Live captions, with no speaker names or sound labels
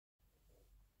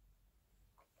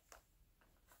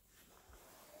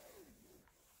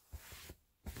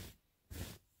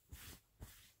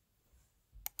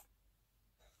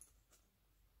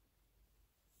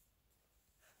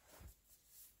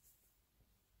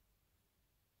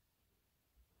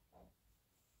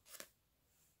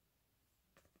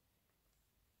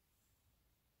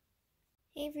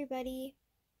Hey everybody,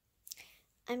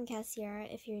 I'm Cassie Aura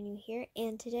if you're new here,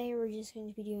 and today we're just going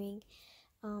to be doing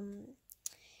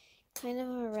kind of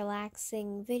a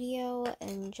relaxing video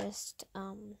and just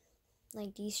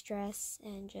like de-stress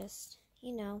and just,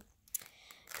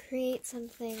 create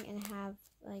something and have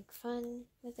like fun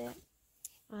with it.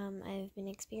 I've been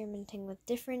experimenting with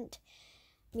different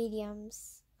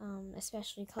mediums,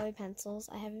 especially colored pencils.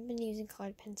 I haven't been using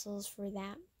colored pencils for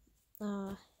that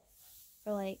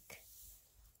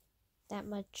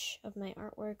much of my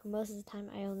artwork. Most of the time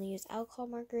I only use alcohol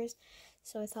markers,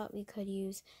 so I thought we could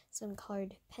use some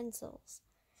colored pencils.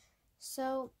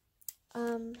 So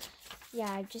yeah,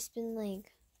 I've just been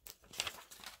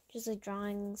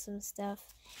drawing some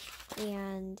stuff,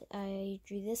 and I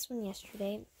drew this one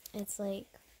yesterday. It's like,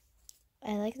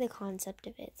 I like the concept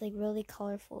of it. It's like really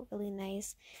colorful, really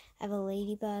nice. I have a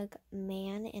ladybug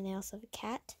man, and I also have a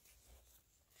cat.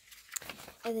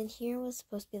 And then here was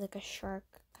supposed to be like a shark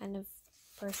kind of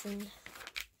person.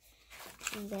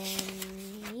 And then,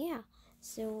 yeah.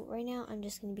 So right now I'm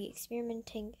just going to be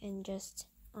experimenting and just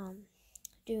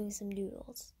doing some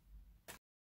doodles.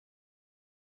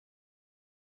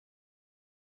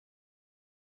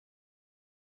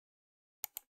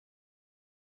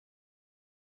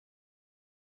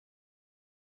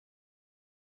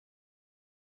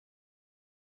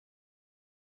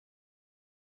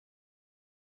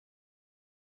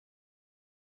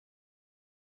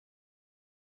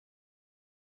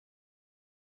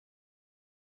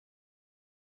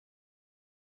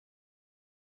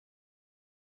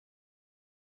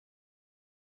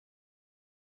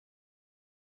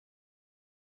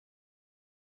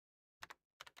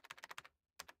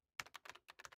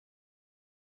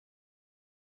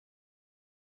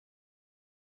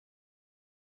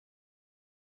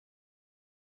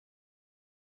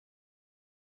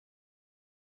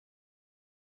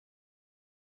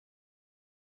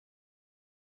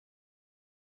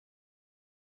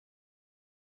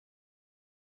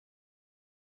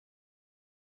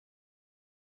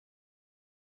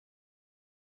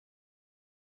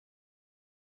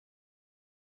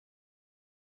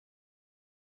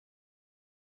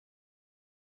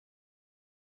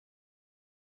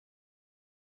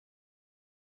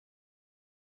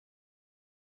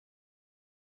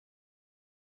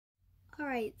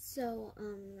 Alright, so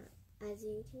as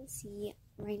you can see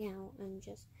right now, I'm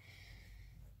just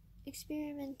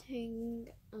experimenting.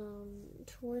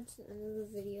 Towards the end of the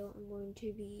video, I'm going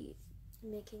to be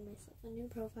making myself a new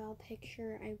profile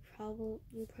picture. You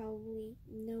probably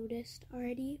noticed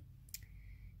already,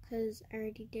 because I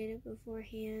already did it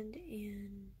beforehand,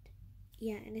 and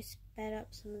yeah, and I sped up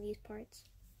some of these parts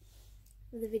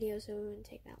of the video so it wouldn't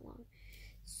take that long.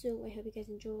 So I hope you guys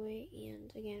enjoy,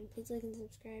 and again, please like and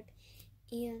subscribe,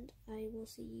 and I will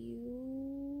see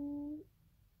you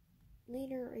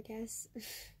later, I guess.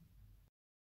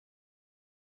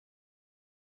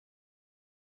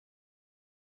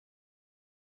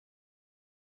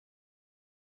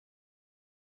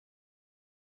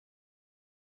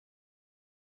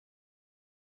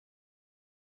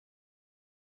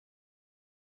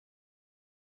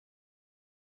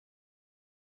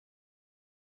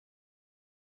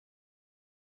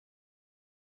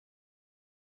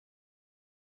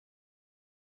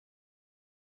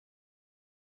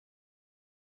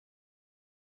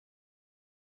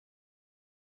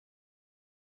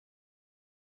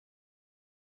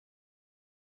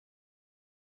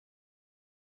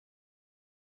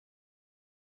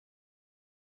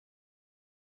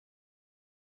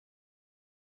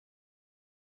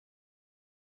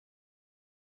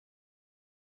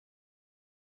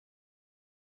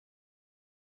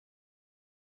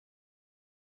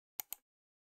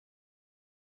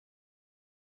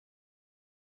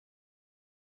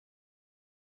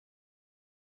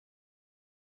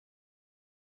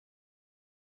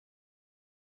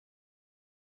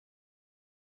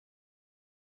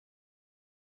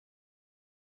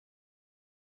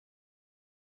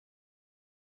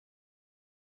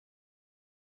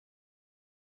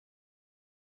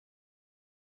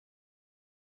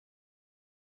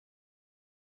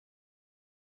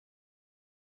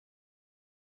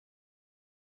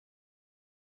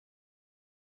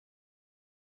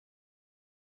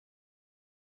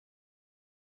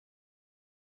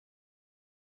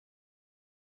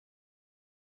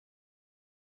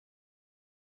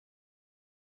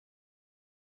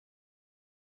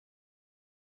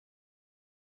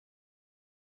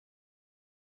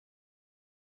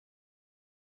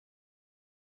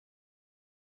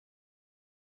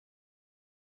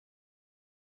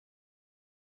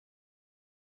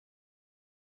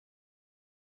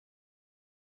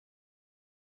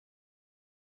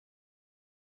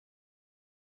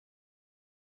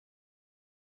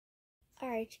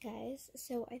 Alright, guys,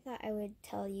 so I thought I would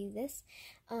tell you this.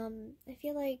 I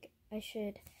feel like I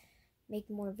should make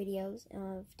more videos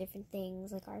of different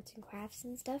things like arts and crafts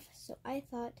and stuff. So I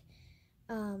thought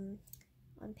on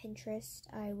Pinterest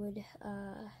I would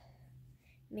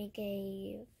make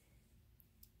a,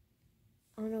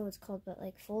 I don't know what it's called, but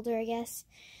like folder, I guess,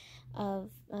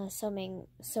 of sewing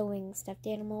stuffed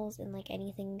animals and like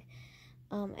anything.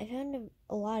 I found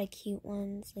a lot of cute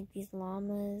ones, like these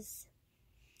llamas.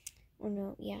 Or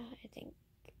no, yeah, I think,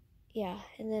 yeah.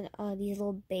 And then these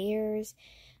little bears.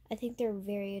 I think they're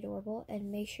very adorable.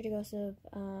 And make sure to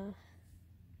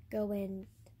go and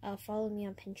follow me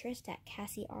on Pinterest at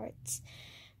Cassie Arts.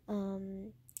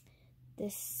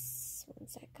 This, one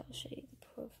sec, I'll show you the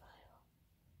profile.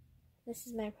 This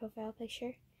is my profile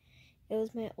picture. It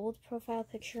was my old profile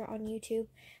picture on YouTube,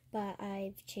 but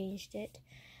I've changed it.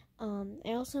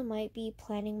 I also might be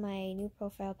planning my new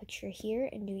profile picture here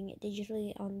and doing it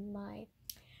digitally on my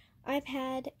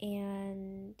iPad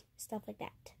and stuff like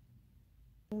that.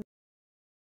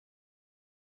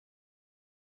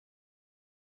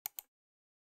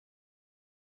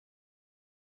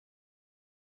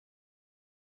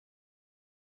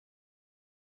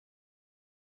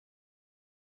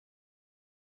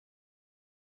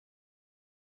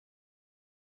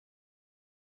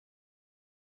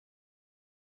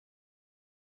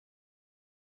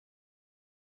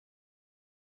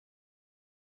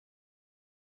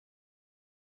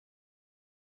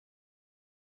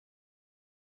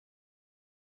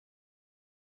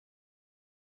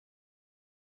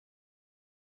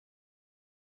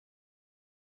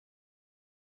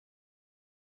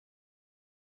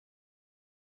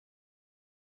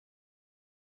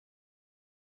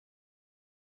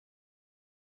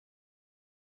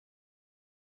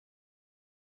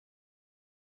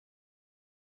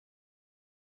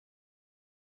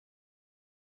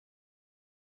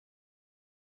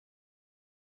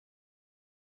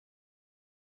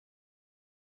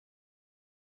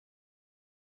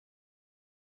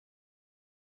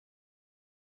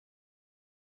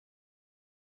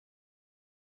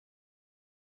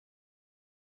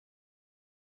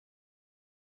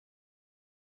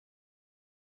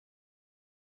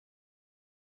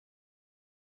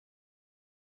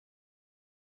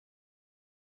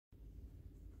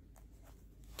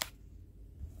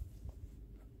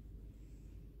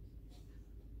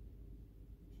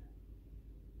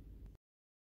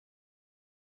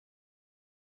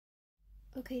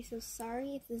 Okay, so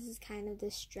sorry if this is kind of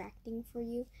distracting for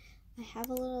you. I have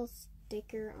a little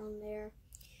sticker on there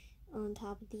on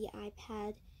top of the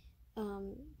iPad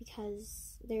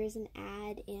because there is an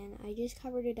ad and I just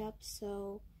covered it up,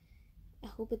 so I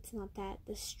hope it's not that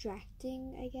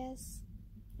distracting, I guess.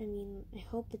 I mean, I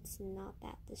hope it's not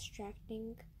that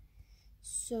distracting.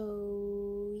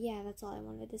 So, yeah, that's all I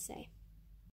wanted to say.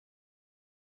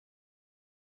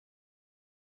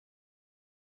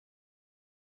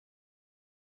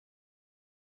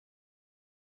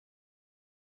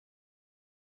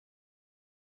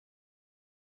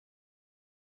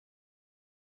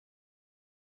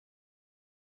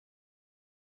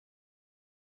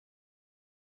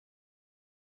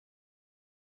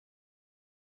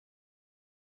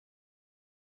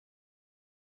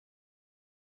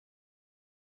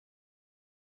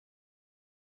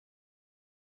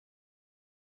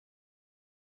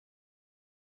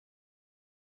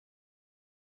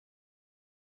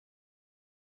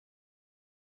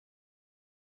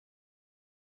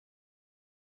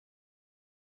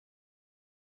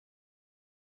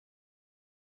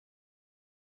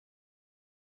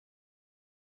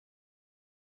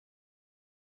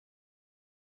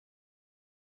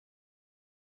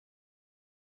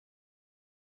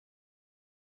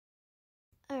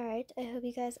 Alright, I hope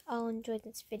you guys all enjoyed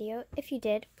this video. If you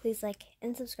did, please like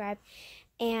and subscribe.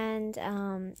 And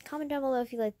comment down below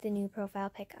if you like the new profile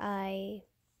pic I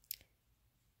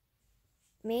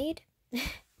made.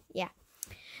 Yeah.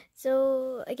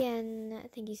 So, again,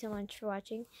 thank you so much for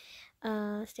watching.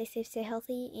 Stay safe, stay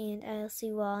healthy, and I'll see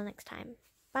you all next time.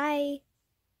 Bye!